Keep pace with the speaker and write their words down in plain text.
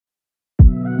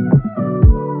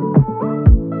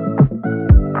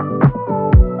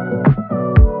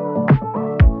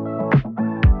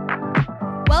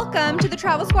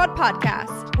Travel Squad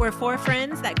podcast. We're four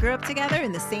friends that grew up together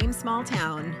in the same small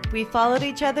town. We followed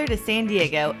each other to San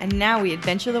Diego, and now we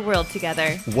adventure the world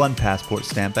together. One passport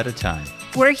stamp at a time.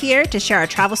 We're here to share our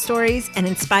travel stories and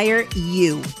inspire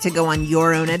you to go on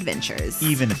your own adventures.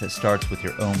 Even if it starts with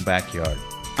your own backyard.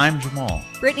 I'm Jamal.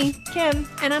 Brittany. Kim.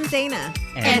 And I'm Zaina.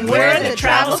 And we're the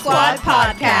Travel Squad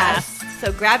podcast.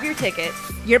 So grab your tickets,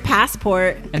 your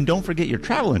passport, and don't forget your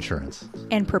travel insurance.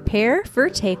 And prepare for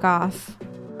takeoff.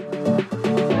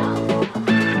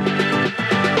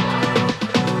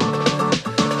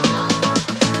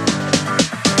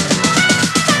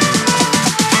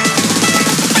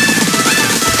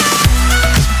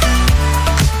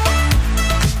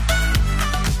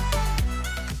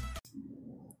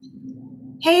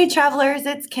 Hey travelers,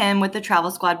 it's Kim with the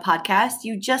Travel Squad podcast.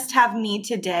 You just have me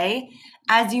today.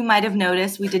 As you might have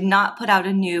noticed, we did not put out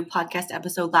a new podcast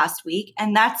episode last week,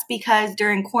 and that's because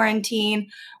during quarantine,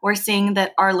 we're seeing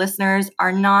that our listeners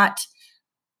are not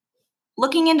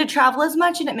looking into travel as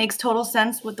much, and it makes total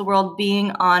sense with the world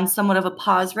being on somewhat of a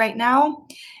pause right now,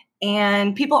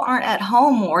 and people aren't at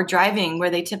home or driving where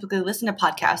they typically listen to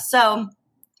podcasts. So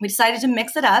we decided to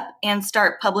mix it up and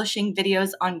start publishing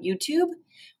videos on YouTube,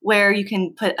 where you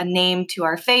can put a name to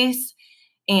our face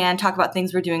and talk about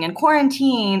things we're doing in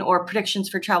quarantine or predictions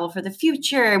for travel for the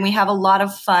future. And we have a lot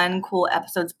of fun, cool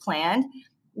episodes planned.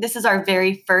 This is our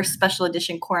very first special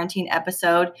edition quarantine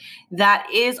episode that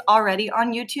is already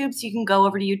on YouTube. So you can go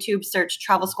over to YouTube, search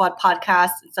Travel Squad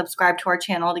Podcast, and subscribe to our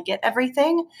channel to get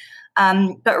everything.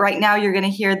 But right now you're going to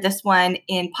hear this one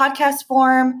in podcast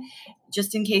form,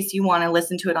 just in case you want to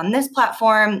listen to it on this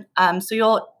platform. So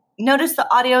you'll notice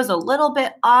the audio is a little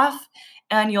bit off,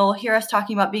 and you'll hear us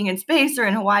talking about being in space or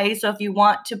in Hawaii. So if you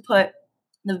want to put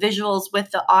the visuals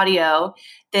with the audio,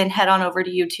 then head on over to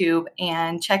YouTube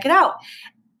and check it out.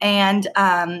 And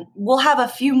we'll have a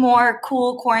few more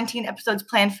cool quarantine episodes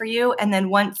planned for you. And then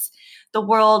once the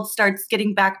world starts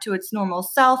getting back to its normal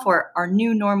self, or our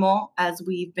new normal, as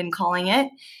we've been calling it,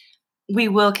 we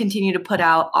will continue to put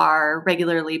out our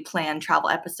regularly planned travel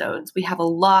episodes. We have a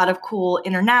lot of cool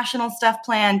international stuff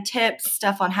planned, tips,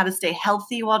 stuff on how to stay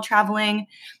healthy while traveling.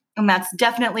 And that's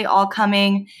definitely all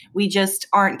coming. We just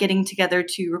aren't getting together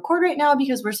to record right now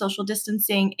because we're social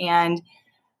distancing. And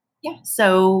yeah,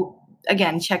 so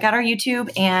again, check out our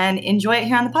YouTube and enjoy it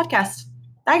here on the podcast.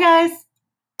 Bye, guys.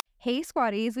 Hey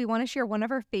Squaddies, we want to share one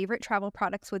of our favorite travel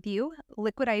products with you.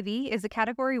 Liquid IV is a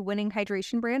category-winning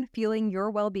hydration brand fueling your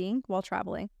well-being while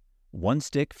traveling. One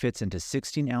stick fits into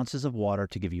 16 ounces of water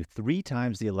to give you 3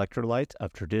 times the electrolytes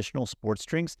of traditional sports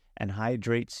drinks and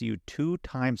hydrates you 2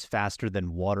 times faster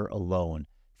than water alone.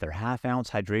 Their half-ounce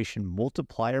hydration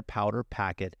multiplier powder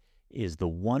packet is the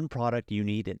one product you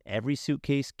need in every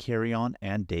suitcase, carry-on,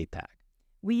 and day pack.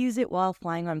 We use it while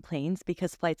flying on planes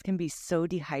because flights can be so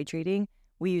dehydrating.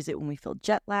 We use it when we feel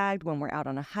jet lagged, when we're out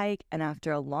on a hike, and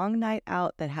after a long night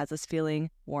out that has us feeling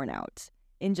worn out.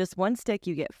 In just one stick,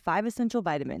 you get 5 essential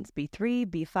vitamins, B3,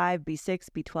 B5, B6,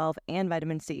 B12, and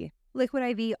vitamin C.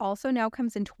 Liquid IV also now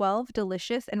comes in 12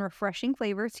 delicious and refreshing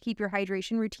flavors to keep your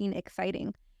hydration routine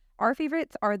exciting. Our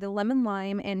favorites are the lemon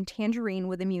lime and tangerine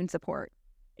with immune support.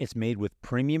 It's made with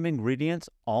premium ingredients,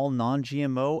 all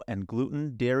non-GMO and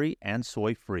gluten, dairy, and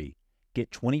soy-free. Get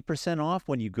 20% off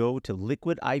when you go to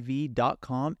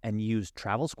liquidiv.com and use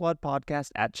Travel Squad Podcast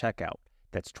at checkout.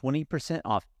 That's 20%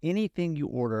 off anything you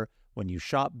order when you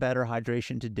shop Better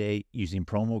Hydration today using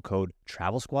promo code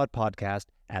Travel Squad Podcast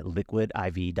at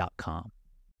liquidiv.com.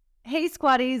 Hey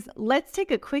Squaddies, let's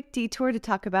take a quick detour to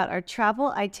talk about our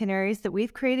travel itineraries that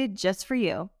we've created just for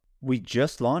you. We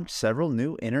just launched several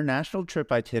new international trip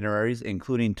itineraries,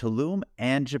 including Tulum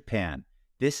and Japan.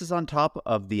 This is on top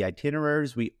of the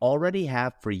itineraries we already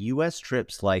have for U.S.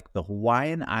 trips like the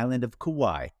Hawaiian island of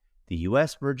Kauai, the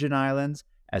U.S. Virgin Islands,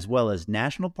 as well as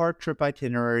national park trip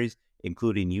itineraries,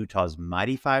 including Utah's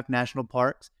Mighty 5 national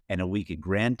parks and a week at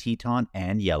Grand Teton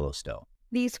and Yellowstone.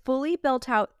 These fully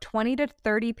built-out 20 to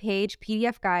 30-page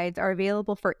PDF guides are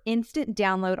available for instant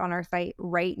download on our site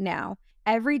right now.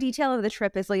 Every detail of the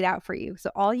trip is laid out for you, so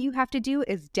all you have to do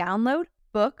is download,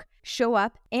 book, show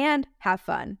up, and have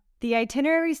fun. The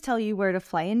itineraries tell you where to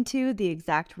fly into, the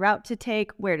exact route to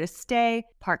take, where to stay,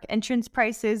 park entrance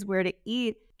prices, where to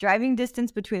eat, driving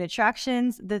distance between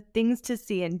attractions, the things to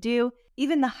see and do,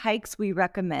 even the hikes we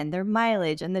recommend, their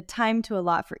mileage, and the time to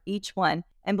allot for each one.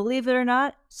 And believe it or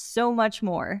not, so much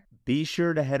more. Be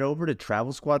sure to head over to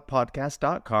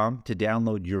TravelSquadPodcast.com to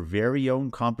download your very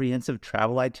own comprehensive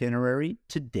travel itinerary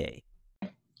today.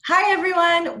 Hi,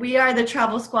 everyone. We are the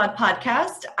Travel Squad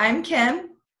Podcast. I'm Kim.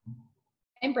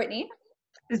 I'm Brittany.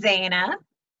 Zaina.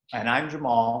 And I'm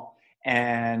Jamal.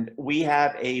 And we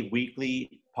have a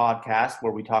weekly podcast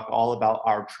where we talk all about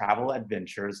our travel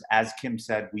adventures. As Kim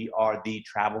said, we are the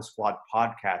Travel Squad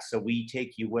podcast. So we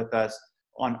take you with us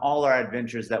on all our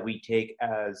adventures that we take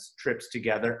as trips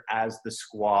together as the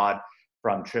squad,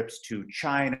 from trips to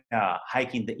China,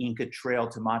 hiking the Inca Trail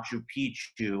to Machu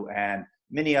Picchu, and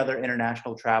many other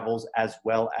international travels, as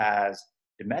well as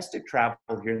domestic travel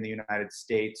here in the United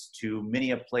States to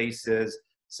many places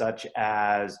such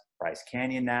as Bryce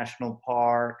Canyon National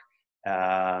Park,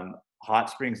 Hot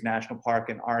Springs National Park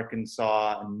in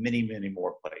Arkansas, and many, many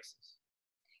more places.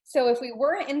 So if we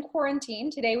weren't in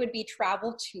quarantine, today would be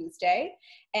Travel Tuesday.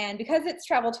 And because it's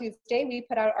Travel Tuesday, we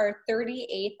put out our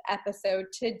 38th episode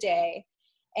today.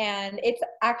 And it's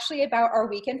actually about our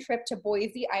weekend trip to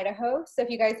Boise, Idaho. So if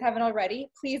you guys haven't already,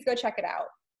 please go check it out.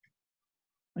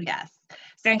 Yes.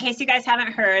 So in case you guys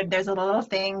haven't heard, there's a little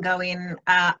thing going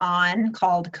on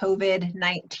called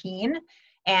COVID-19.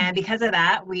 And because of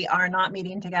that, we are not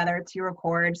meeting together to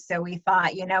record. So we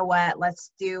thought, you know what,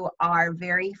 let's do our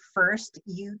very first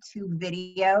YouTube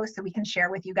video so we can share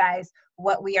with you guys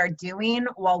what we are doing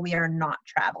while we are not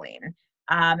traveling.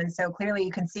 And so clearly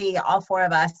you can see all four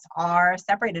of us are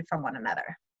separated from one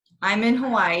another. I'm in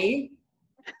Hawaii.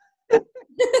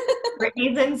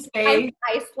 Brittany's in space.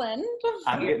 I'm Iceland.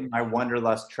 I'm getting my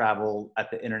Wanderlust travel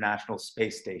at the International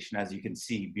Space Station. As you can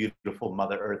see, beautiful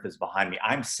Mother Earth is behind me.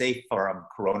 I'm safe from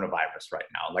coronavirus right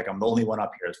now. Like, I'm the only one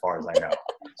up here as far as I know.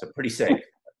 So pretty safe.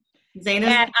 Zaina's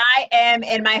And I am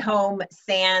in my home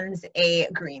sans a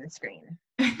green screen.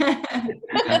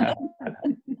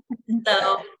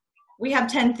 So we have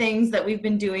 10 things that we've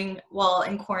been doing while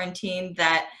in quarantine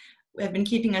that have been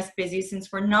keeping us busy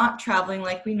since we're not traveling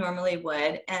like we normally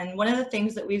would. And one of the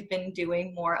things that we've been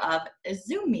doing more of is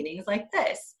Zoom meetings like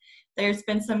this. There's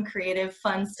been some creative,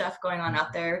 fun stuff going on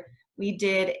out there. We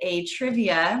did a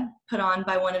trivia put on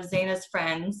by one of Zaina's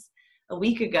friends a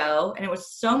week ago, and it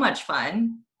was so much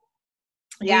fun.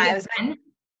 Yeah, it was fun.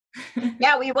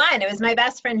 Yeah, we won. It was my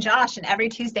best friend Josh, and every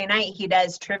Tuesday night he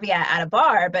does trivia at a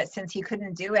bar, but since he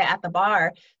couldn't do it at the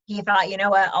bar, he thought, you know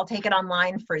what, I'll take it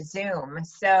online for Zoom.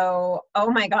 So, oh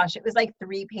my gosh, it was like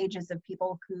 3 pages of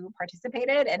people who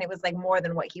participated, and it was like more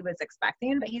than what he was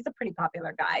expecting, but he's a pretty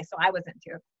popular guy, so I wasn't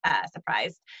too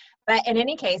surprised. But in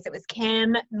any case, it was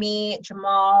Kim, me,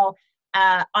 Jamal,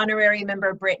 honorary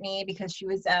member Brittany, because she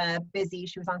was busy.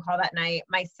 She was on call that night,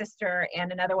 my sister,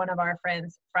 and another one of our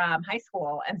friends from high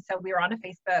school. And so we were on a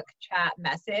Facebook chat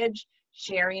message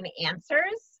sharing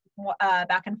answers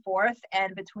back and forth.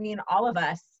 And between all of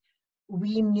us,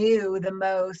 we knew the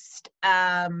most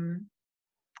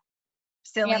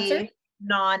silly,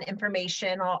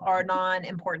 non-information or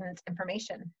non-important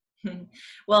information.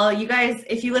 Well, you guys,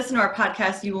 if you listen to our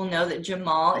podcast, you will know that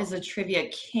Jamal is a trivia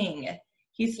king.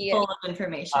 He's full of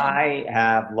information. I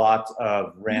have lots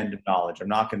of random knowledge. I'm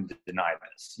not going to deny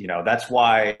this. You know, that's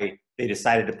why they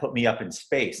decided to put me up in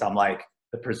space. I'm like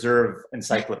the preserve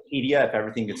encyclopedia if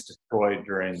everything gets destroyed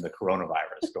during the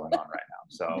coronavirus going on right now.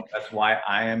 So that's why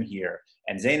I am here.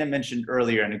 And Zaina mentioned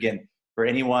earlier, and again, for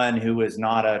anyone who is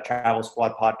not a Travel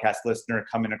Squad podcast listener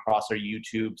coming across our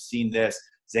YouTube, seen this,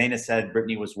 Zaina said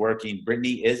Brittany was working.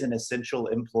 Brittany is an essential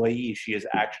employee. She is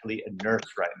actually a nurse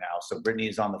right now. So Brittany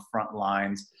is on the front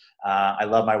lines. I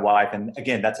love my wife. And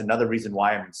again, that's another reason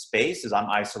why I'm in space, is I'm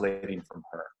isolating from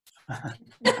her.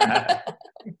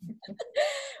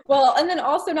 Well, and then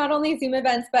also not only Zoom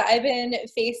events, but I've been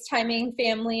FaceTiming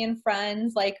family and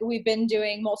friends. Like, we've been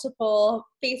doing multiple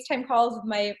FaceTime calls with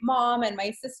my mom and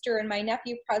my sister and my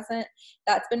nephew present.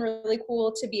 That's been really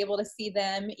cool to be able to see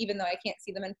them, even though I can't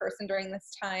see them in person during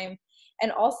this time.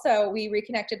 And also, we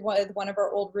reconnected with one of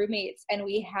our old roommates, and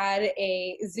we had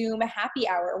a Zoom happy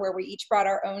hour where we each brought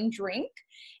our own drink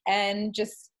and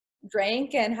just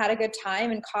drank and had a good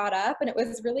time and caught up. And it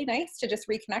was really nice to just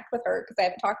reconnect with her because I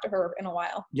haven't talked to her in a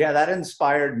while. Yeah, that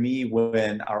inspired me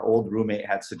when our old roommate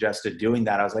had suggested doing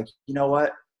that. I was like, you know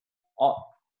what?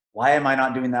 Why am I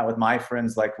not doing that with my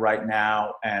friends like right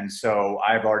now? And so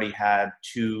I've already had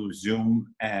 2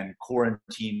 Zoom and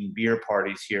quarantine beer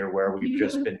parties here where we've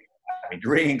just been having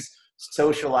drinks,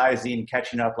 socializing,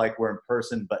 catching up like we're in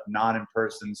person, but not in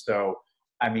person. So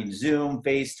I mean, Zoom,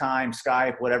 FaceTime,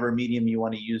 Skype, whatever medium you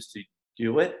want to use to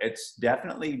do it, it's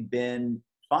definitely been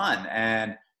fun.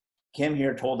 And Kim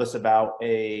here told us about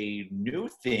a new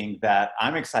thing that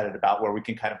I'm excited about, where we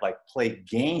can kind of like play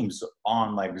games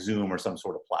on like Zoom or some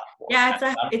sort of platform. Yeah,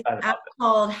 it's an app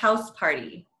called House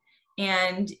Party.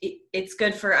 And it's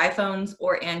good for iPhones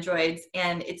or Androids.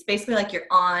 And it's basically like you're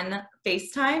on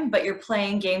FaceTime, but you're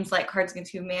playing games like Cards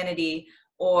Against Humanity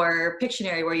or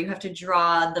Pictionary, where you have to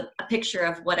draw a picture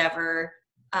of whatever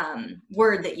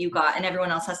word that you got, and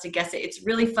everyone else has to guess it. It's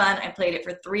really fun. I played it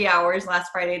for 3 hours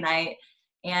last Friday night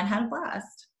and had a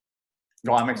blast.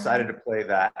 No, I'm excited to play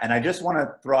that. And I just want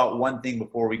to throw out one thing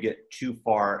before we get too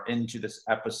far into this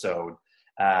episode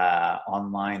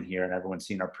online here, and everyone's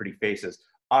seeing our pretty faces.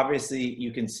 Obviously,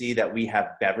 you can see that we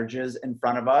have beverages in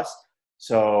front of us.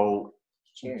 So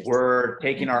cheers. We're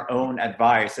taking our own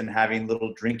advice and having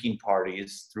little drinking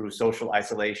parties through social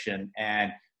isolation.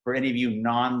 And for any of you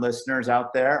non-listeners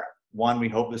out there, one, we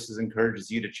hope this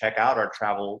encourages you to check out our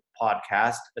travel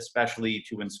podcast, especially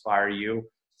to inspire you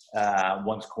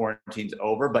once quarantine's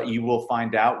over. But you will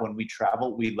find out when we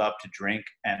travel, we love to drink.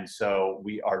 And so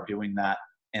we are doing that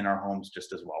in our homes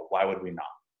just as well. Why would we not?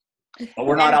 But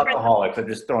we're not alcoholics. I'm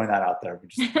just throwing that out there. We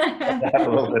just have a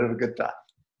little bit of a good time.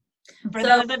 For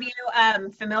those of you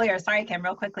familiar, sorry, Kim,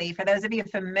 real quickly. For those of you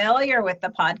familiar with the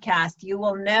podcast, you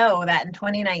will know that in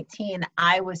 2019,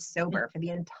 I was sober for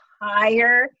the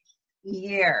entire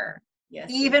year. Yes.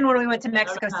 Even when we went to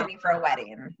Mexico City for a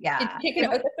wedding. Yeah. Did you take an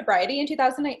oath of sobriety in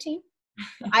 2019?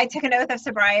 I took an oath of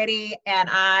sobriety and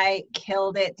I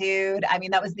killed it, dude. I mean,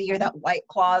 that was the year that White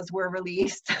Claws were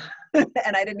released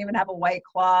and I didn't even have a White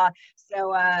Claw.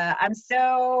 So I'm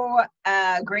so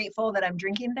grateful that I'm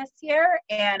drinking this year.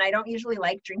 And I don't usually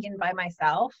like drinking by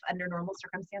myself. Under normal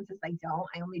circumstances, I don't.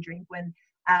 I only drink when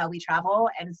we travel.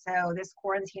 And so this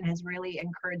quarantine has really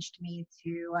encouraged me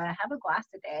to have a glass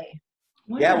a day.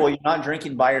 Yeah, well, you're not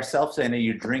drinking by yourself, Sana.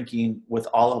 You're drinking with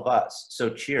all of us. So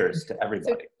cheers to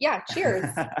everybody. So, yeah, cheers.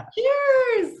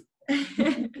 Cheers.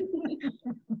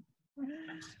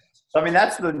 So, I mean,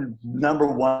 that's the number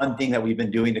one thing that we've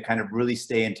been doing to kind of really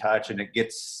stay in touch, and it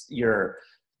gets your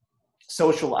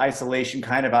social isolation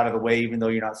kind of out of the way, even though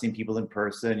you're not seeing people in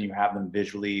person. You have them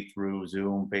visually through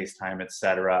Zoom, FaceTime,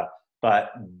 etc.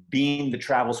 But being the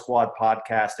Travel Squad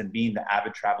podcast and being the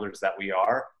avid travelers that we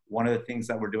are, one of the things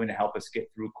that we're doing to help us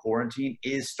get through quarantine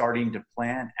is starting to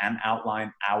plan and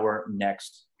outline our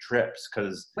next trips.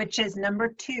 Which is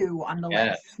number 2 on the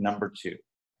list. Yes, number 2.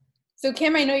 So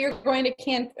Kim, I know you're going to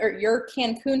your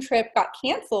Cancun trip got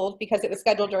canceled because it was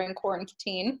scheduled during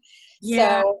quarantine.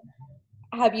 Yeah. So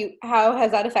how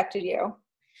has that affected you?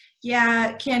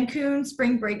 Yeah, Cancun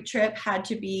spring break trip had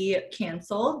to be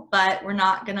canceled, but we're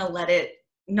not going to let it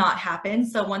not happen.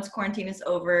 So once quarantine is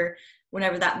over,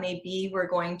 whenever that may be, we're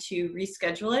going to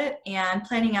reschedule it and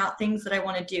planning out things that I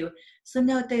want to do.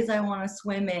 Cenotes I want to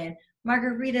swim in,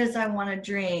 margaritas I want to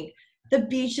drink, the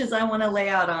beaches I want to lay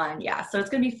out on. Yeah, so it's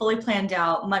going to be fully planned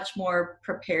out, much more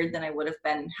prepared than I would have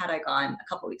been had I gone a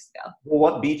couple weeks ago. Well,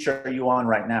 what beach are you on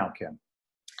right now, Kim?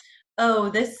 Oh,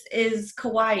 this is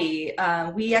Kauai.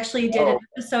 We actually did an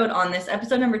episode on this.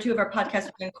 Episode number 2 of our podcast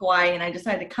was in Kauai, and I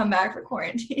decided to come back for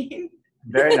quarantine.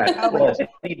 Very nice. Well, if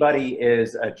anybody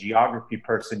is a geography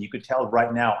person, you could tell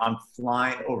right now I'm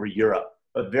flying over Europe.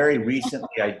 But very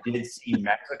recently I did see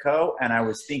Mexico, and I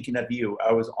was thinking of you.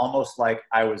 I was almost like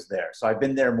I was there. So I've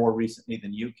been there more recently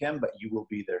than you, Kim, but you will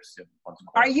be there soon.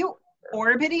 Are you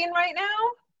orbiting right now?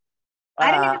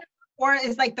 I didn't even know, or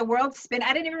is like the world spin?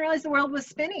 I didn't even realize the world was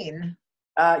spinning.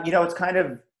 It's kind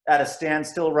of at a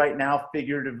standstill right now,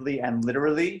 figuratively and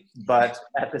literally, but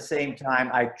at the same time,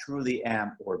 I truly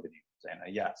am orbiting.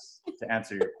 Sana, yes, to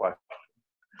answer your question.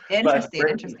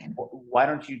 Interesting. Why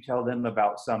don't you tell them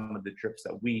about some of the trips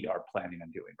that we are planning on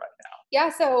doing right now? Yeah,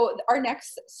 so our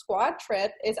next squad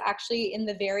trip is actually in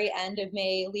the very end of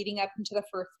May, leading up into the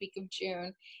first week of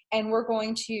June. And we're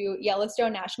going to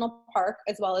Yellowstone National Park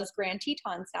as well as Grand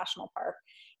Tetons National Park.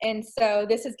 And so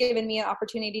this has given me an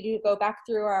opportunity to go back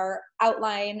through our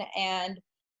outline and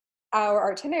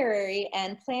our itinerary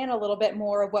and plan a little bit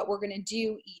more of what we're going to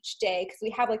do each day, because we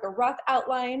have like a rough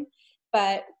outline,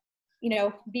 but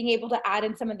being able to add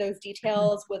in some of those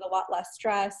details with a lot less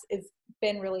stress has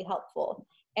been really helpful.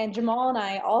 And Jamal and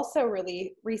I also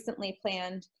really recently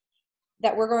planned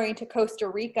that we're going to Costa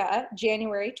Rica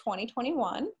January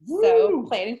 2021. Woo! So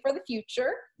planning for the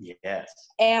future. Yes.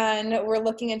 And we're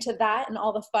looking into that and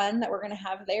all the fun that we're going to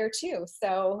have there too.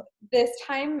 So this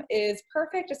time is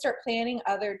perfect to start planning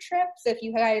other trips. If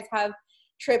you guys have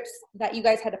trips that you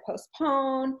guys had to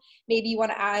postpone, maybe you want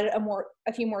to add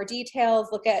a few more details,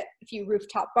 look at a few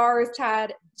rooftop bars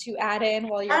to add in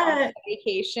while you're on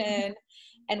vacation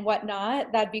and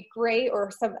whatnot, that'd be great,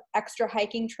 or some extra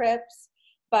hiking trips.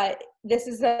 But this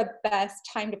is the best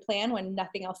time to plan when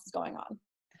nothing else is going on.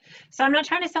 So I'm not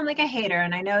trying to sound like a hater,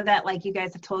 and I know that like you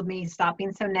guys have told me stop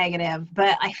being so negative,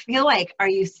 but I feel like our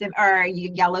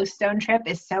Yellowstone trip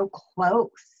is so close.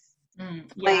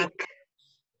 Yeah.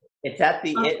 It's at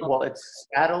the it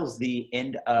straddles the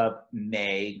end of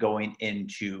May going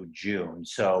into June.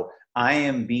 So I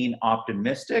am being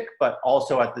optimistic, but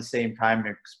also at the same time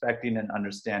expecting and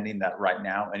understanding that right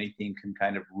now anything can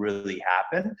kind of really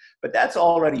happen. But that's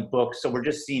already booked, so we're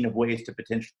just seeing ways to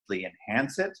potentially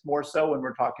enhance it more so when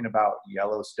we're talking about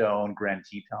Yellowstone, Grand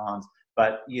Tetons.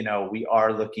 But we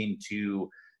are looking to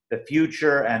the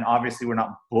future, and obviously we're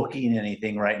not booking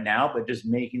anything right now, but just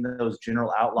making those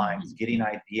general outlines, getting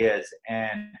ideas.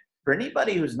 And for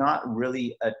anybody who's not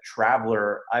really a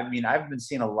traveler, I mean, I've been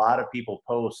seeing a lot of people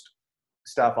post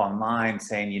stuff online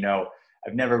saying,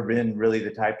 I've never been really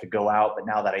the type to go out, but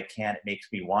now that I can, it makes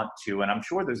me want to. And I'm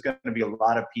sure there's going to be a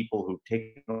lot of people who've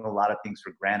taken a lot of things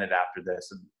for granted after this.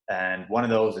 And one of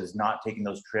those is not taking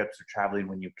those trips or traveling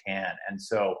when you can. And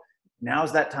so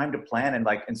now's that time to plan and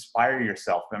inspire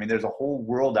yourself. I mean, there's a whole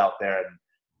world out there, and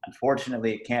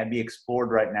unfortunately it can't be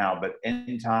explored right now, but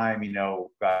in time,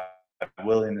 God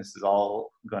willing, this is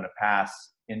all going to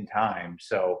pass in time.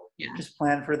 So just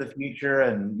plan for the future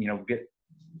and, get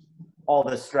all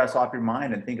the stress off your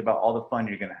mind and think about all the fun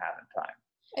you're going to have in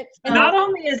time. And not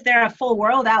only is there a full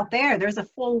world out there, there's a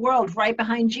full world right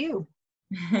behind you.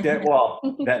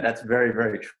 That's very,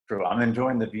 very true. I'm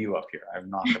enjoying the view up here. I'm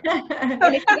not.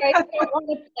 And if you guys don't want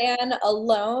to plan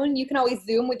alone, you can always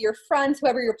Zoom with your friends,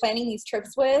 whoever you're planning these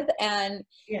trips with, and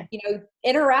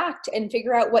interact and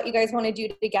figure out what you guys want to do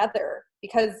together,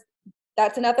 because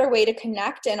that's another way to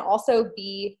connect and also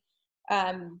be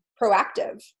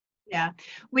proactive. Yeah,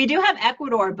 we do have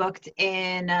Ecuador booked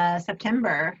in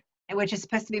September, which is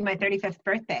supposed to be my 35th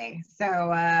birthday.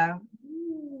 So.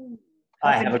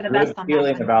 I have a good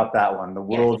feeling about that one. The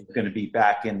world is going to be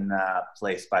back in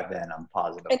place by then, I'm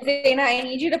positive. And Dana, I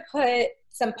need you to put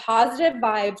some positive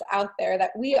vibes out there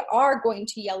that we are going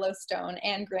to Yellowstone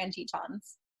and Grand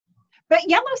Tetons. But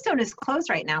Yellowstone is closed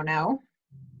right now, no?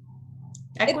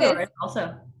 Ecuador is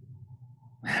also.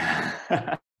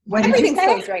 Everything's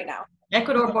closed right now.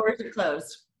 Ecuador borders are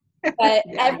closed. But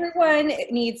everyone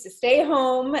needs to stay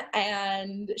home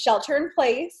and shelter in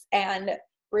place and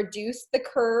reduce the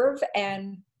curve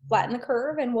and flatten the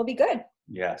curve, and we'll be good.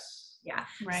 Yes. Yeah.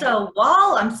 Right. So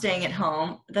while I'm staying at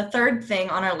home, the third thing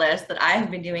on our list that I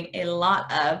have been doing a lot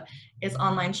of is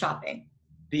online shopping.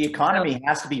 The economy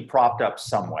has to be propped up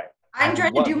some way. I'm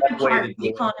trying to do my part in the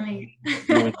economy.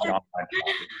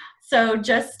 So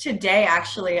just today,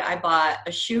 actually, I bought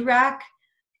a shoe rack,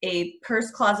 a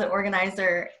purse closet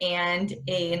organizer, and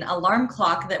an alarm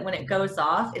clock that when it goes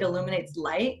off, it illuminates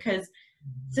light, because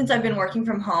since I've been working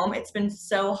from home, it's been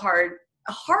so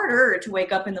harder to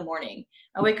wake up in the morning.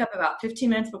 I wake up about 15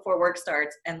 minutes before work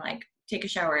starts and take a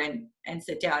shower and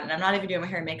sit down. And I'm not even doing my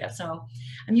hair and makeup. So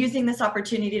I'm using this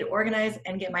opportunity to organize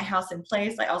and get my house in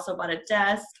place. I also bought a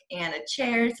desk and a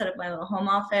chair, set up my little home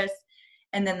office.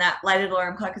 And then that lighted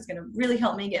alarm clock is going to really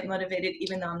help me get motivated,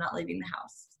 even though I'm not leaving the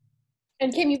house.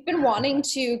 And Kim, you've been wanting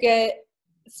to get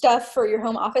stuff for your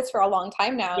home office for a long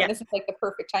time now. Yeah. And this is the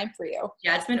perfect time for you.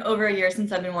 Yeah, it's been over a year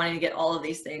since I've been wanting to get all of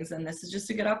these things. And this is just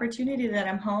a good opportunity that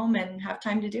I'm home and have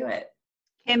time to do it.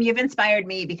 Kim, you've inspired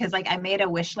me because I made a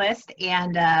wish list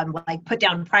and put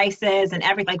down prices and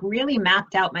everything, really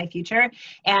mapped out my future.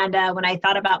 And when I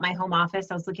thought about my home office,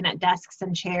 I was looking at desks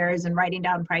and chairs and writing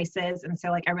down prices. And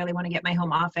so I really want to get my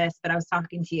home office, but I was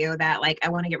talking to you that I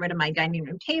want to get rid of my dining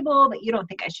room table, but you don't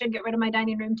think I should get rid of my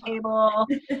dining room table.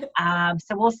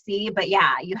 So we'll see. But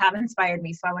yeah, you have inspired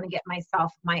me. So I want to get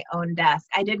myself my own desk.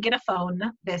 I did get a phone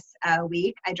this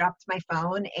week. I dropped my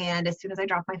phone, and as soon as I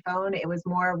dropped my phone, it was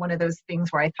more one of those things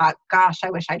where I thought, gosh, I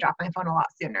wish I dropped my phone a lot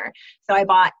sooner. So I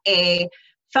bought a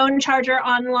phone charger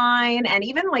online, and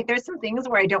even there's some things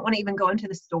where I don't want to even go into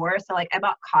the store. So I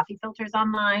bought coffee filters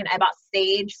online. I bought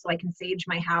sage so I can sage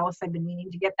my house. I've been meaning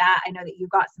to get that. I know that you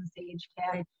got some sage,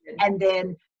 Kim. And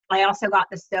then I also got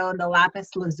the stone, the lapis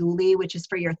lazuli, which is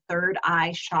for your third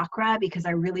eye chakra, because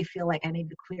I really feel like I need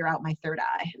to clear out my third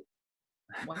eye.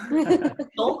 Wow.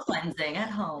 Soul cleansing at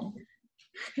home.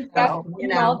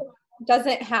 So,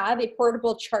 doesn't have a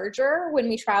portable charger when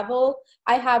we travel.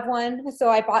 I have one, so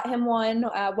I bought him one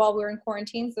while we were in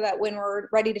quarantine, so that when we're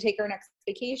ready to take our next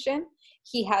vacation,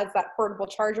 he has that portable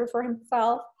charger for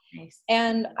himself. Nice.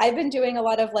 And I've been doing a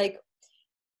lot of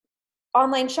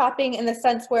online shopping in the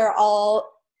sense where I'll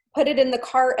put it in the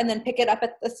cart and then pick it up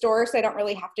at the store, so I don't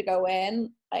really have to go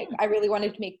in. I really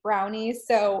wanted to make brownies,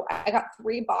 so I got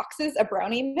 3 boxes of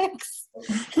brownie mix.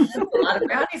 That's a lot of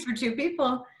brownies for 2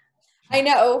 people. I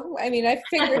know. I mean, I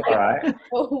figured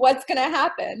what's going to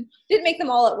happen. Didn't make them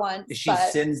all at once. She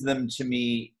sends them to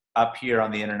me up here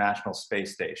on the International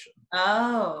Space Station.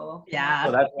 Oh. Yeah.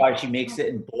 So that's why she makes it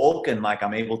in bulk, and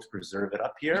I'm able to preserve it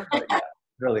up here. But yeah.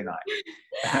 really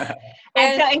nice.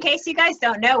 And so in case you guys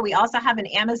don't know, we also have an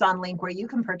Amazon link where you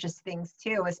can purchase things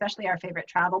too, especially our favorite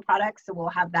travel products. So we'll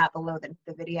have that below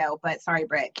the video. But sorry,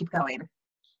 Britt, keep going.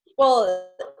 Well,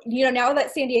 now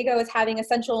that San Diego is having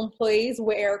essential employees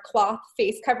wear cloth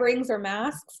face coverings or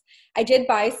masks, I did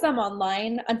buy some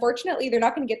online. Unfortunately, they're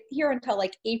not going to get here until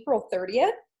like April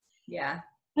 30th. Yeah.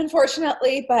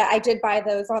 Unfortunately, but I did buy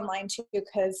those online too,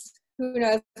 because who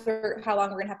knows how long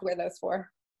we're going to have to wear those for.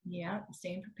 Yeah,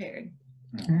 staying prepared.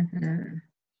 Mm-hmm.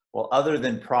 Well, other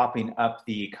than propping up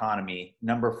the economy,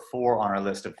 number 4 on our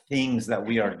list of things that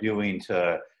we are doing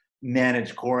to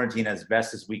manage quarantine as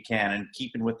best as we can, and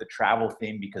keeping with the travel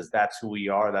theme, because that's who we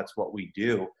are, that's what we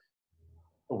do.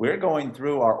 We're going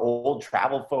through our old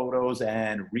travel photos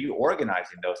and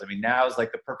reorganizing those. I mean, now is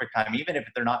like the perfect time, even if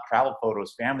they're not travel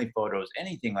photos, family photos,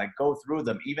 anything, like go through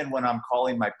them, even when I'm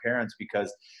calling my parents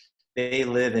because they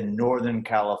live in Northern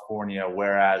California,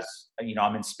 whereas,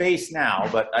 I'm in space now,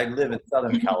 but I live in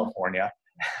Southern California.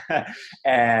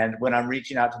 And when I'm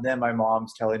reaching out to them, my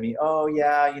mom's telling me, oh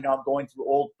yeah, I'm going through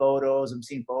old photos. I'm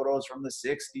seeing photos from the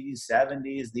 60s,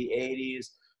 70s, the 80s.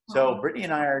 So Brittany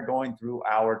and I are going through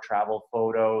our travel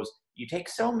photos. You take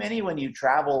so many when you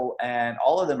travel, and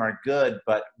all of them are good,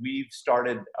 but we've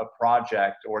started a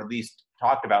project, or at least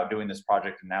talked about doing this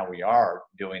project, and now we are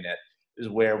doing it, is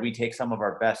where we take some of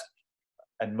our best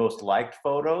and most liked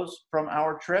photos from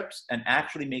our trips and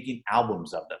actually making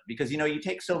albums of them. Because, you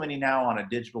take so many now on a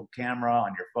digital camera,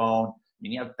 on your phone. I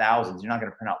mean, you have thousands. You're not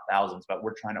going to print out thousands, but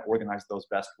we're trying to organize those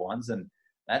best ones. And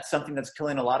that's something that's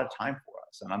killing a lot of time for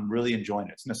us. And I'm really enjoying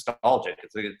it. It's nostalgic.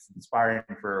 It's inspiring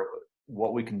for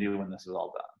what we can do when this is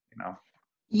all done,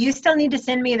 You still need to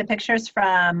send me the pictures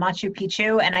from Machu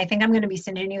Picchu, and I think I'm going to be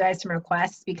sending you guys some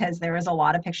requests because there was a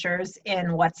lot of pictures in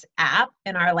WhatsApp,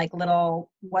 in our little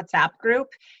WhatsApp group.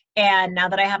 And now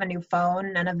that I have a new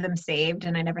phone, none of them saved,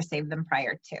 and I never saved them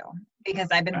prior to, because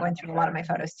I've been going through a lot of my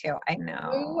photos too. I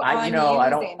know. I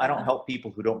don't help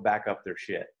people who don't back up their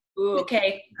shit. Ooh,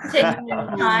 okay, take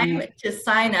time to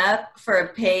sign up for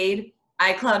a paid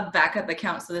iCloud backup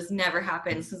account so this never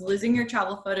happens, because losing your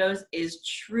travel photos is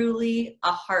truly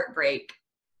a heartbreak.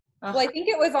 Well, I think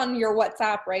it was on your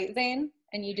WhatsApp, right, Zane?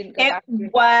 And you didn't go back.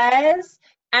 It was.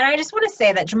 And I just want to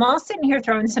say that Jamal's sitting here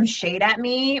throwing some shade at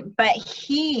me, but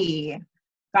he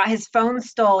got his phone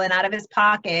stolen out of his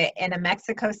pocket in a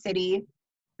Mexico City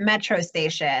metro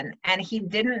station, and he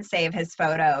didn't save his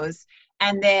photos.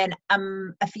 And then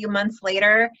a few months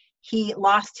later, he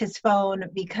lost his phone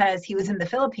because he was in the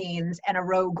Philippines and a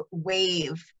rogue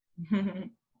wave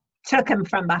took him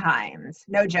from behind.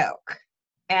 No joke.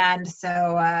 And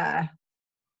so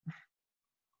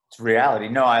it's reality.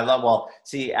 No,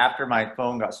 after my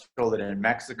phone got stolen in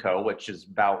Mexico, which is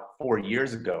about 4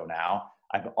 years ago now,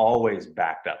 I've always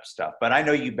backed up stuff. But I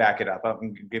know you back it up.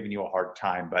 I'm giving you a hard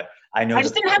time, but I know I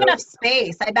just didn't have enough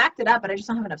space. I backed it up, but I just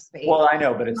don't have enough space. Well, I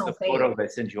know, but it's the photos I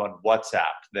send you on WhatsApp.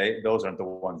 Those aren't the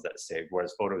ones that saved,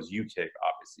 whereas photos you take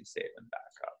obviously save and back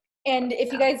up. And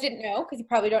if you guys didn't know, because you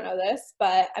probably don't know this,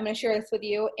 but I'm going to share this with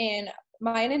you. In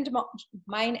mine and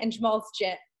Jamal's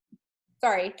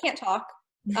sorry, can't talk.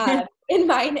 In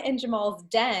mine and Jamal's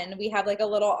den, we have a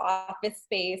little office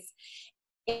space,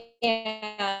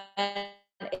 and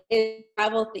it's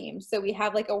travel themed. So we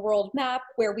have a world map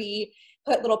where we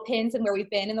put little pins in where we've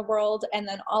been in the world, and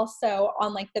then also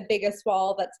on the biggest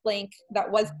wall that's blank, that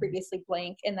was previously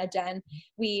blank in the den,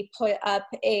 we put up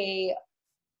a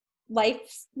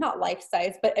not life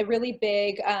size, but a really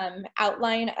big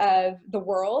outline of the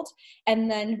world. And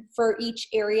then for each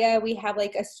area, we have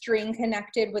a string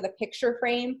connected with a picture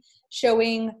frame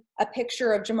showing a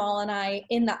picture of Jamal and I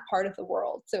in that part of the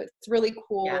world. So it's really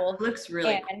cool. Yeah, it looks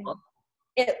really cool.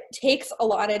 It takes a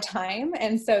lot of time.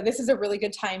 And so this is a really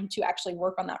good time to actually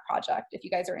work on that project if you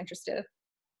guys are interested.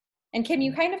 And Kim,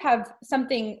 you kind of have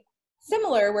something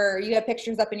similar where you have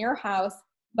pictures up in your house,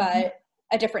 but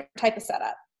a different type of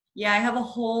setup. Yeah, I have a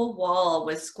whole wall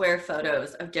with square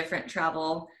photos of different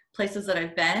travel places that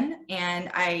I've been, and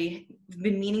I've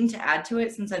been meaning to add to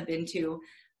it since I've been to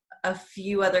a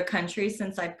few other countries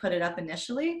since I put it up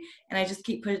initially, and I just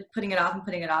keep putting it off,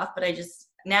 but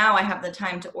now I have the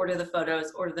time to order the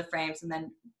photos, order the frames, and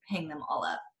then hang them all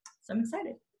up. So I'm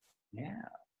excited. Yeah.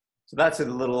 So that's a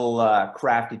little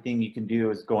crafty thing you can do,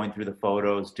 is going through the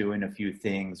photos, doing a few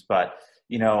things, but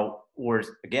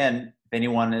again, if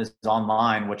anyone is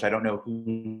online, which I don't know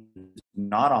who's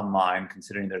not online,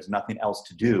 considering there's nothing else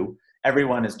to do,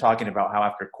 everyone is talking about how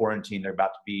after quarantine, they're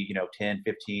about to be, 10,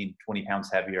 15, 20 pounds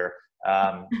heavier.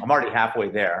 I'm already halfway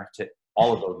there to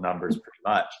all of those numbers pretty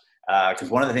much. Because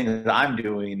one of the things that I'm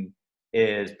doing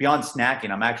is, beyond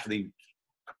snacking, I'm actually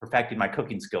perfecting my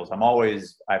cooking skills. I've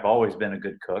always been a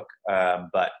good cook,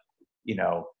 but you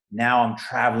know, now I'm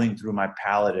traveling through my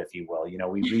palate, if you will. You know,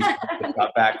 we recently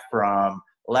got back from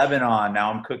Lebanon.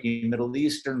 Now I'm cooking Middle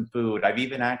Eastern food. I've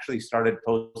even actually started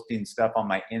posting stuff on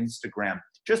my Instagram,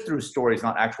 just through stories,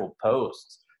 not actual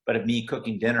posts, but of me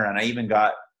cooking dinner. And I even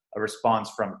got a response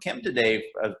from Kim today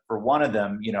for one of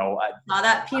them. You know, saw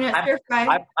that peanut stir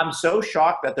fry. I'm so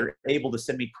shocked that they're able to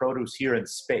send me produce here in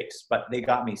space, but they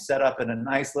got me set up in a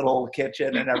nice little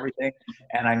kitchen and everything.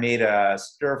 And I made a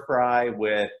stir fry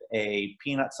with a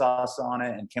peanut sauce on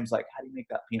it. And Kim's like, how do you make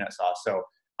that peanut sauce? So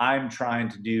I'm trying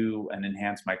to do and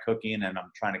enhance my cooking, and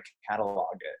I'm trying to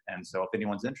catalog it. And so if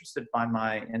anyone's interested, find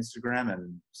my Instagram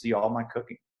and see all my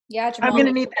cooking. Yeah, Jamal, I'm going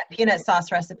to need that peanut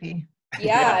sauce recipe.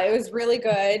 Yeah, it was really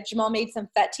good. Jamal made some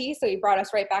feti, so he brought us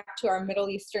right back to our Middle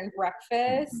Eastern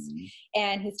breakfast.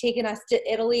 And he's taken us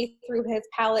to Italy through his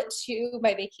palate too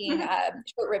by making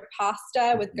short rib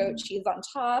pasta with goat cheese on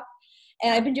top.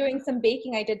 And I've been doing some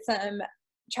baking. I did some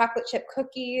chocolate chip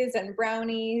cookies and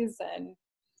brownies, and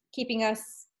keeping us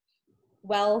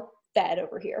well fed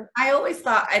over here. I always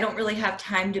thought I don't really have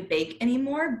time to bake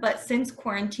anymore, but since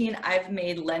quarantine, I've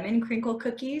made lemon crinkle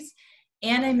cookies.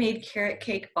 And I made carrot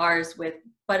cake bars with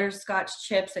butterscotch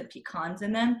chips and pecans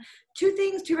in them. Two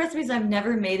recipes I've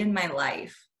never made in my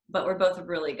life, but were both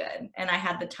really good. And I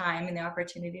had the time and the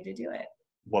opportunity to do it.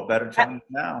 What better time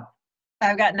now?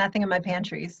 I've got nothing in my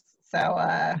pantries. So,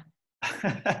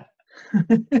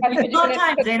 Long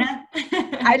time, Dana.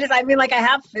 I mean, like, I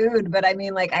have food, but I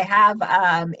mean, like, I have,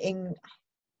 I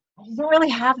don't really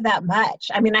have that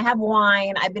much. I mean, I have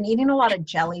wine. I've been eating a lot of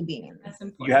jelly beans. That's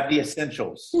important. You have the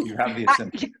essentials. You have the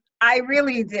essentials. I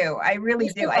really do. I really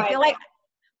do. I feel like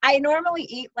I normally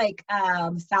eat like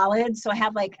salads. So I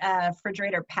have like a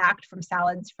refrigerator packed from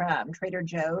salads from Trader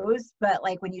Joe's. But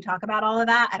like when you talk about all of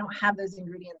that, I don't have those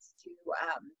ingredients to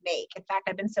make. In fact,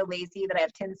 I've been so lazy that I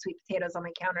have 10 sweet potatoes on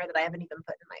my counter that I haven't even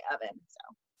put in my oven.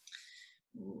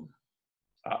 So.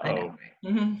 Uh-oh.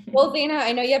 Well, Zena,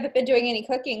 I know you haven't been doing any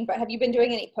cooking, but have you been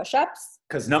doing any push-ups?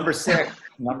 Because number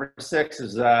six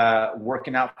is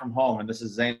working out from home, and this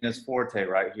is Zena's forte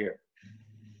right here.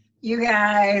 You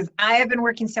guys, I have been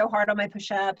working so hard on my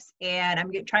push-ups, and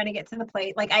I'm trying to get to the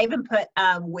plate. Like, I even put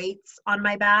weights on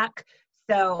my back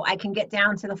so I can get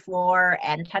down to the floor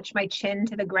and touch my chin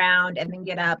to the ground and then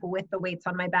get up with the weights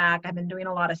on my back. I've been doing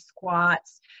a lot of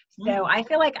squats. So I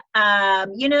feel like,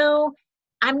 you know,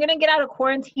 I'm going to get out of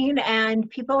quarantine and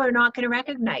people are not going to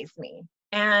recognize me.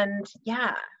 And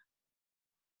yeah.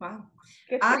 Wow.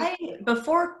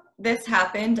 Before this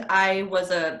happened, I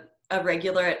was a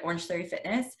regular at Orange Theory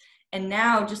Fitness. And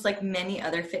now, just like many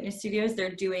other fitness studios,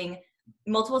 they're doing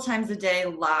multiple times a day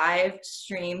live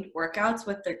streamed workouts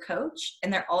with their coach.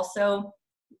 And they're also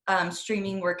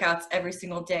streaming workouts every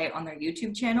single day on their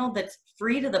YouTube channel that's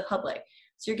free to the public.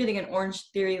 So you're getting an Orange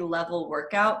Theory level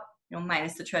workout, you know,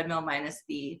 minus the treadmill, minus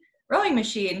the rowing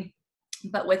machine,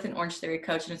 but with an Orange Theory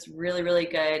coach. And it's really, really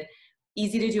good.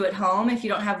 Easy to do at home. If you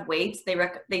don't have weights,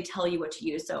 they tell you what to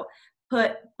use. So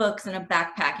put books in a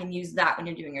backpack and use that when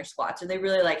you're doing your squats. Or they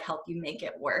really like help you make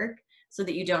it work so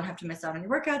that you don't have to miss out on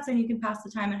your workouts and you can pass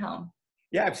the time at home.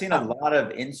 Yeah, I've seen a lot of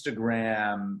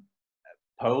Instagram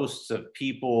posts of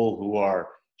people who are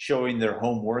showing their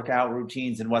home workout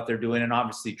routines and what they're doing, and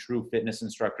obviously true fitness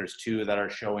instructors too that are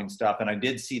showing stuff. And I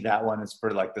did see that one is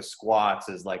for like the squats,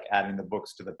 is like adding the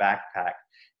books to the backpack.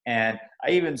 And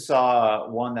I even saw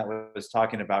one that was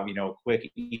talking about, you know, quick,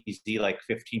 easy, like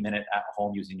 15-minute at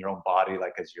home using your own body,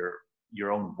 like as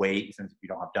your own weight, since you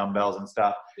don't have dumbbells and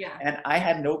stuff. Yeah. And I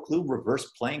had no clue reverse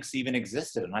planks even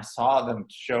existed. And I saw them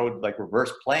showed like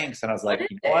reverse planks, and I was like,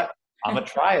 you know what? I'm gonna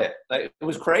try it. Like, it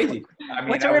was crazy. I mean,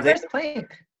 what's a reverse plank?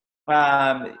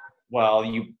 Well,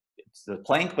 it's the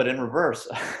plank, but in reverse.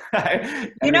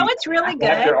 You know what's really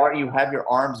good? You have your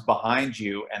arms behind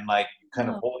you and like kind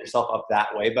of hold yourself up that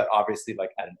way, but obviously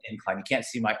like at an incline. You can't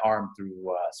see my arm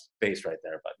through space right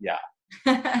there, but yeah.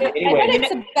 Anyway, I bet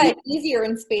it's a bit easier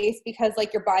in space because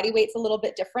like your body weight's a little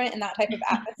bit different in that type of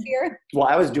atmosphere. Well,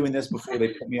 I was doing this before they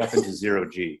put me up into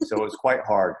 0G, so it was quite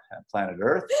hard at planet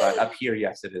Earth, but up here,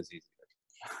 yes, it is easier.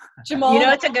 Jamal, you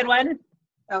know it's a good one?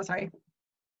 Oh, sorry.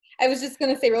 I was just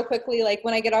going to say real quickly, like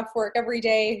when I get off work every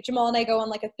day, Jamal and I go on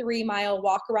like a 3-mile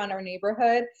walk around our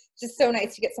neighborhood. It's just so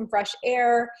nice to get some fresh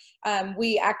air.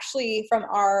 We actually, from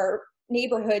our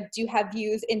neighborhood, do have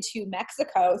views into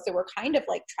Mexico. So we're kind of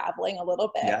like traveling a little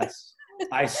bit. Yes.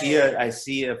 I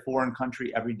see a foreign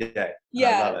country every day. Yeah.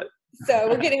 I love it. So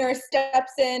we're getting our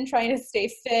steps in, trying to stay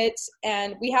fit.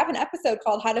 And we have an episode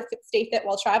called How to Stay Fit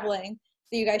While Traveling.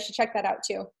 So you guys should check that out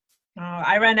too. Oh,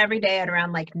 I run every day at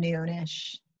around like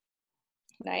noonish.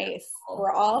 Nice.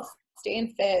 We're all staying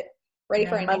fit, ready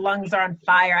for my lungs are on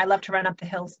fire. I love to run up the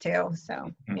hills too.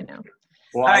 So, Well,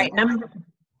 all right. I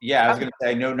was going to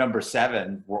say, I know number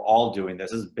 7, we're all doing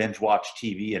this. This is binge watch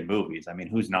TV and movies. I mean,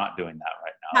 who's not doing that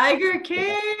right now? Tiger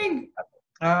King.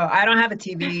 Oh, I don't have a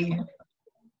TV.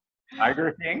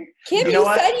 Tiger King? Kim, you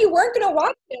said you weren't going to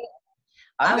watch it.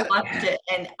 I watched it,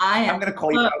 and I'm going to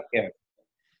call you out, Kim.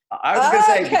 I was going to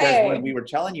say, because when we were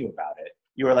telling you about it,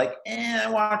 you were like, I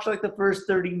watched like the first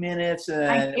 30 minutes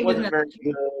and it wasn't very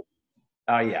good.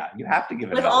 Oh, yeah, you have to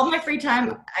give it. With all my free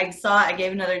time, I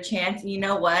gave another chance. And you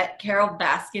know what? Carole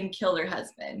Baskin killed her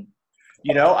husband.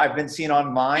 I've been seeing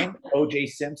online, O.J.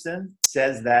 Simpson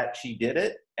says that she did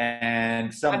it,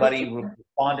 and somebody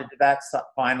responded to that. So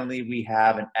finally, we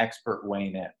have an expert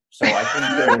weighing in. So I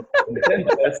think there's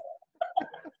consensus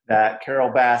that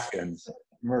Carole Baskins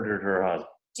murdered her husband.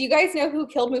 Do you guys know who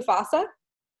killed Mufasa?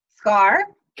 Scar?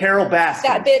 Carole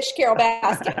Baskins. That bitch, Carole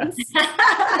Baskins. Is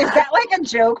that like a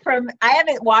joke from? I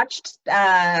haven't watched.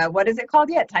 What is it called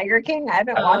yet? Tiger King. I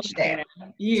haven't watched it.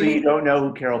 So you don't know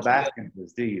who Carole Baskins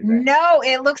is, do you? No,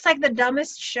 it looks like the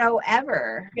dumbest show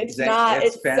ever. It's not.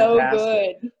 It's so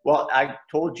good. Well, I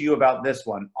told you about this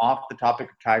one off the topic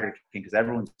of Tiger King because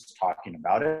everyone's talking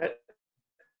about it.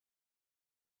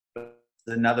 It's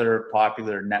another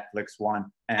popular Netflix one.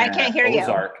 And I can't hear you.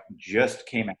 Ozark just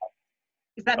came out.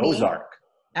 Is that Ozark? Me?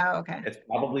 Oh, okay. It's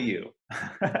probably you.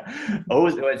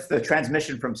 It's the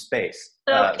transmission from space.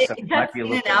 So it cuts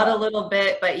in and out a little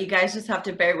bit, but you guys just have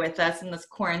to bear with us, and this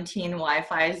quarantine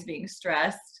Wi-Fi is being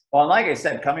stressed. Well, and like I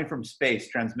said, coming from space,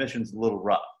 transmission's a little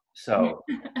rough. So,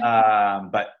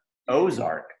 but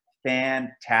Ozark,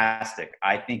 fantastic.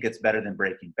 I think it's better than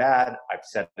Breaking Bad. I've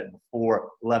said it before.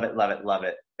 Love it, love it, love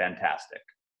it. Fantastic.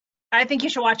 I think you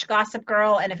should watch Gossip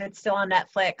Girl, and if it's still on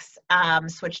Netflix,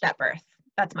 Switched at Birth.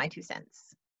 That's my 2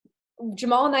 cents.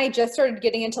 Jamal and I just started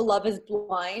getting into Love is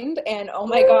Blind, and oh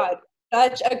my God,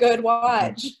 such a good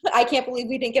watch. I can't believe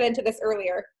we didn't get into this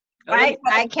earlier. I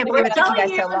can't believe it took you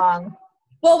guys so long.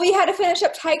 Well, we had to finish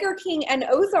up Tiger King and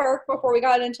Ozark before we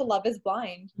got into Love is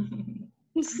Blind.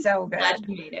 So good. Glad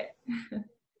you made it.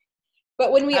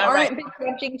 But when we aren't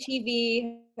watching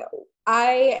TV,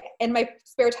 in my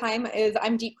spare time,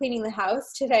 I'm deep cleaning the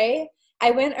house today. I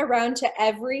went around to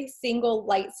every single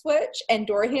light switch and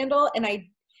door handle, and I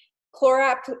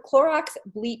Clorox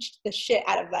bleached the shit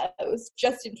out of those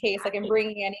just in case I'm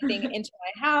bringing anything into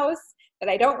my house that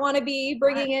I don't want to be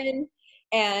bringing in.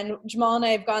 And Jamal and I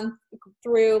have gone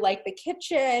through like the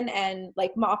kitchen and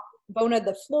like boned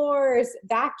the floors,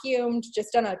 vacuumed,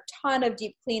 just done a ton of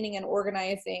deep cleaning and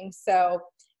organizing. So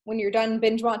when you're done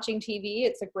binge watching TV,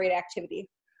 it's a great activity.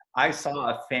 I saw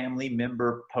a family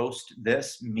member post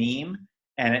this meme,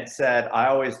 and it said, I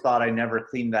always thought I never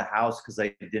cleaned the house because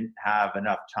I didn't have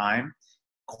enough time.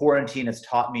 Quarantine has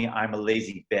taught me I'm a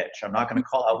lazy bitch. I'm not going to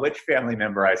call out which family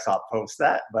member I saw post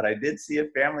that, but I did see a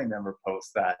family member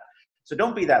post that. So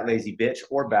don't be that lazy bitch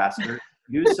or bastard.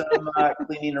 Do some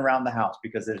cleaning around the house,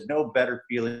 because there's no better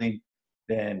feeling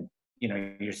than,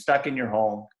 you're stuck in your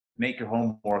home, make your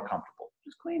home more comfortable.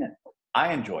 Just clean it.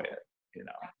 I enjoy it,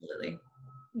 Absolutely.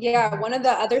 Yeah, one of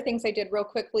the other things I did real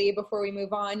quickly before we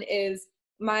move on is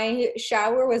my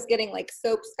shower was getting like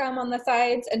soap scum on the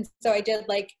sides, and so I did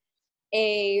like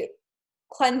a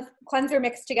cleanser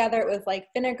mixed together. It was like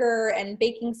vinegar and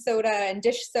baking soda and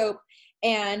dish soap,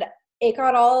 and it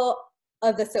got all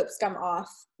of the soap scum off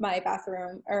my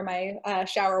bathroom or my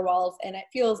shower walls, and it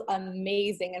feels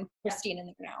amazing and pristine in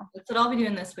there now. That's what I'll be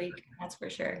doing this week, that's for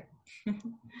sure.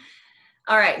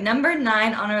 All right, number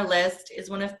 9 on our list is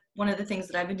one of the things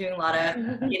that I've been doing a lot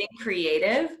of, getting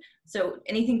creative. So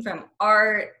anything from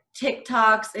art,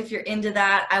 TikToks, if you're into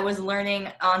that. I was learning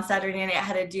on Saturday night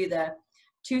how to do the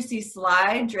 2C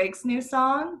Slide, Drake's new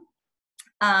song.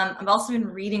 I've also been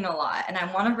reading a lot, and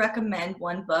I want to recommend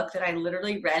one book that I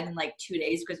literally read in like 2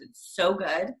 days because it's so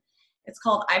good. It's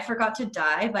called I Forgot to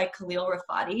Die by Khalil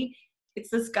Rafati. It's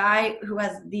this guy who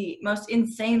has the most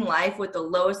insane life with the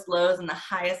lowest lows and the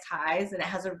highest highs, and it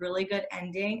has a really good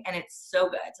ending, and it's so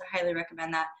good. So I highly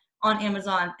recommend that on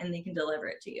Amazon, and they can deliver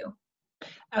it to you.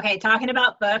 Okay, talking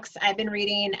about books, I've been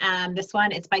reading this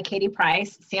one. It's by Katie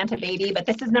Price, Santa Baby, but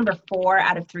this is number 4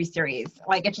 out of 3 series.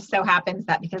 Like, it just so happens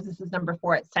that because this is number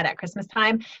 4, it's set at Christmas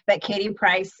time. But Katie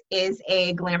Price is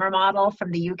a glamour model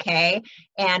from the UK,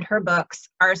 and her books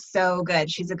are so good.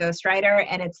 She's a ghostwriter,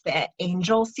 and it's the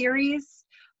Angel series.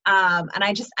 And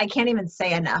I can't even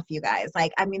say enough, you guys.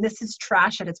 Like, I mean, this is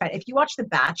trash at its finest. If you watch The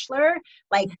Bachelor,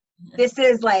 like, this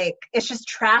is like, it's just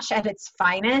trash at its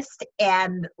finest,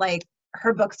 and like,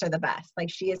 her books are the best. Like,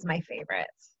 she is my favorite.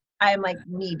 I'm like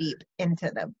knee deep into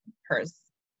hers.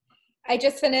 I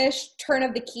just finished Turn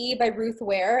of the Key by Ruth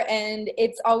Ware, and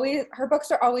her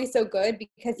books are always so good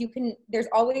because there's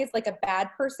always like a bad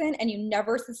person and you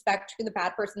never suspect who the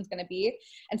bad person's going to be.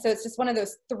 And so it's just one of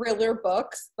those thriller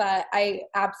books that I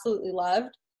absolutely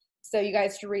loved. So you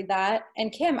guys should read that.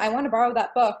 And Kim, I want to borrow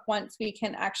that book once we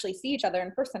can actually see each other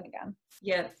in person again.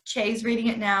 Yep. Chay's reading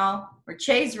it now, or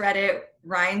Chay's read it.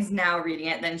 Ryan's now reading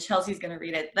it. Then Chelsea's going to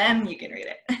read it. Then you can read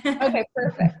it. Okay,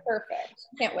 perfect.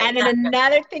 Can't wait. And then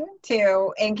another thing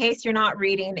too, in case you're not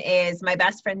reading, is my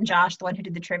best friend Josh, the one who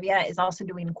did the trivia, is also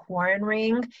doing Quarren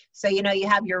Ring. So, you know, you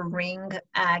have your Ring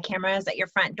cameras at your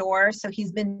front door. So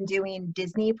he's been doing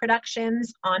Disney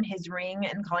productions on his Ring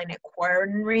and calling it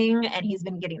Quarren Ring. And he's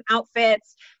been getting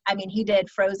outfits. I mean, he did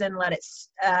Frozen, Let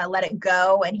It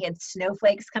Go, and he had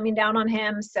snowflakes coming down on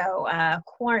him. So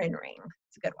Quarren Ring,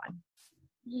 it's a good one.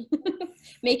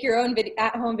 Make your own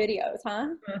at-home videos, huh?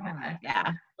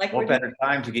 Yeah. Like, what better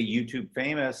time to get YouTube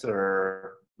famous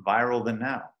or viral than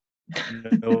now?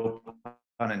 No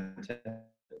pun intended.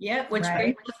 Yep, which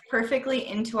brings us perfectly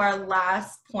into our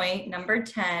last point, number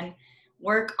 10.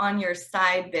 Work on your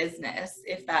side business,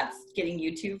 if that's getting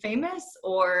YouTube famous,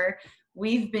 or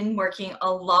we've been working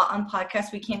a lot on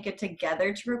podcasts we can't get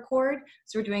together to record.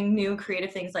 So we're doing new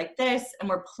creative things like this, and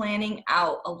we're planning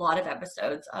out a lot of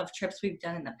episodes of trips we've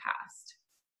done in the past.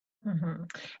 Mm-hmm.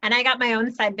 And I got my own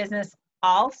side business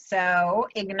also,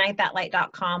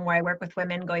 IgniteThatLight.com, where I work with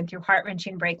women going through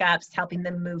heart-wrenching breakups, helping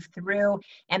them move through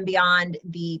and beyond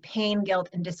the pain, guilt,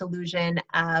 and disillusion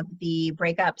of the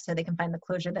breakup so they can find the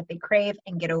closure that they crave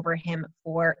and get over him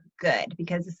for good.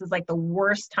 Because this is like the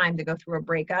worst time to go through a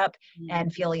breakup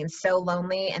and feeling so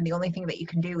lonely. And the only thing that you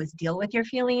can do is deal with your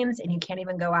feelings, and you can't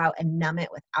even go out and numb it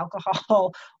with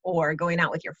alcohol or going out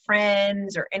with your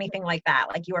friends or anything like that.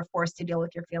 Like, you are forced to deal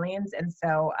with your feelings. And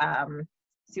so,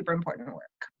 super important work.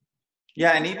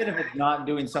 Yeah, and even if it's not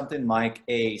doing something like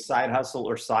a side hustle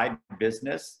or side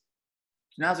business,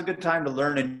 now's a good time to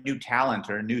learn a new talent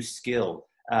or a new skill.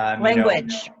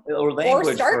 Language.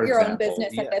 Or start your own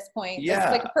business at this point. Yeah.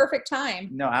 It's like a perfect time.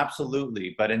 No,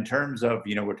 absolutely. But in terms of,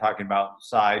 we're talking about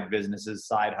side businesses,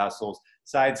 side hustles,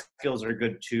 side skills are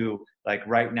good too. Like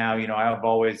right now, I've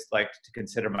always liked to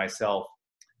consider myself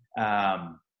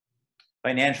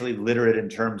financially literate in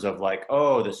terms of like,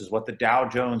 oh, this is what the Dow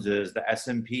Jones is, the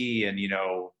S&P, and,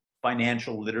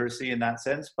 financial literacy in that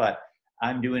sense. But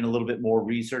I'm doing a little bit more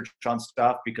research on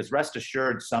stuff, because rest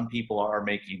assured, some people are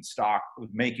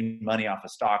making money off of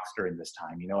stocks during this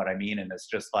time. You know what I mean? And it's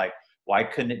just like, why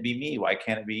couldn't it be me? Why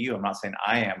can't it be you? I'm not saying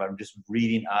I am, but I'm just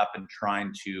reading up and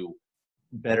trying to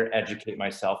better educate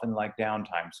myself in like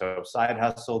downtime. So side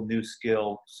hustle, new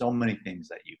skill, so many things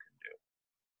that you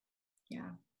can do.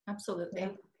 Yeah. Absolutely.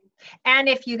 And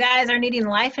if you guys are needing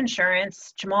life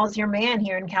insurance, Jamal's your man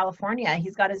here in California.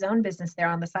 He's got his own business there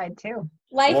on the side too.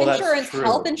 Life insurance,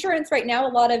 health insurance right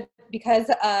now, because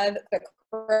of the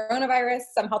coronavirus,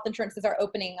 some health insurances are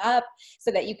opening up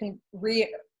so that you can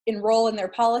re-enroll in their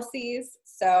policies.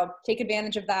 So take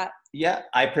advantage of that. Yeah,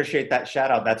 I appreciate that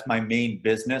shout out. That's my main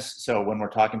business. So when we're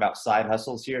talking about side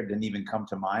hustles here, it didn't even come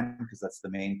to mind because that's the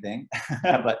main thing.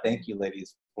 But thank you,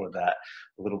 ladies, for that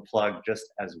little plug just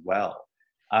as well.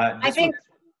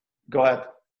 Go ahead.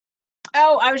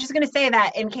 Oh, I was just going to say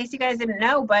that in case you guys didn't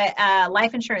know, but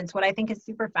life insurance, what I think is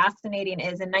super fascinating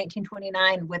is in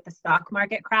 1929 with the stock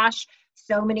market crash,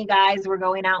 so many guys were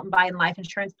going out and buying life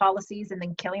insurance policies and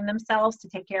then killing themselves to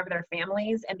take care of their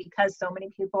families. And because so many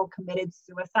people committed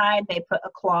suicide, they put a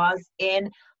clause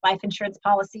in life insurance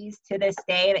policies to this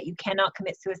day that you cannot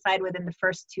commit suicide within the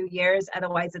first 2 years.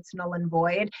 Otherwise, it's null and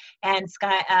void. And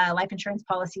life insurance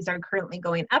policies are currently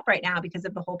going up right now because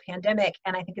of the whole pandemic.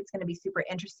 And I think it's going to be super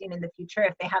interesting in the future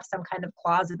if they have some kind of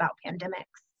clause about pandemics.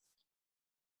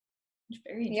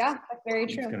 Yeah, that's very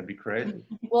true. It's going to be crazy.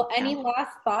 Well, any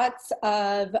last thoughts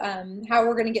of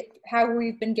how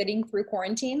we've been getting through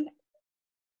quarantine?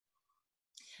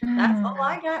 That's all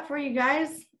I got for you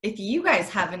guys. If you guys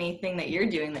have anything that you're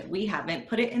doing that we haven't,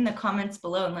 put it in the comments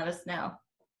below and let us know.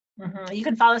 Mm-hmm. You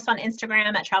can follow us on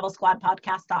Instagram at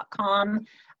travelsquadpodcast.com.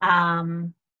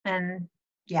 And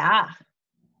yeah.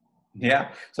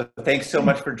 Yeah. So thanks so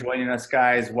much for joining us,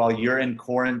 guys, while you're in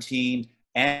quarantine.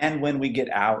 And when we get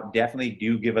out, definitely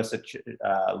do give us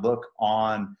a look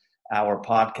on our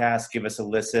podcast. Give us a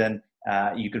listen.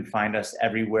 You can find us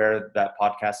everywhere that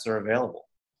podcasts are available.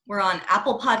 We're on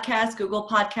Apple Podcasts, Google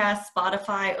Podcasts,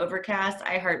 Spotify, Overcast,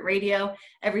 iHeartRadio,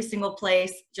 every single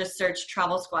place. Just search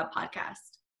Travel Squad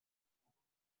Podcast.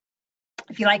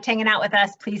 If you liked hanging out with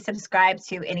us, please subscribe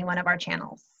to any one of our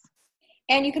channels.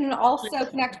 And you can also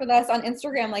connect with us on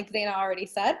Instagram, like Zaina already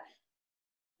said.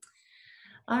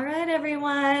 All right,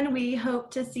 everyone. We hope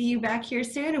to see you back here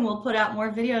soon, and we'll put out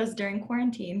more videos during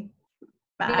quarantine.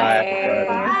 Bye. Bye.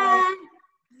 Bye.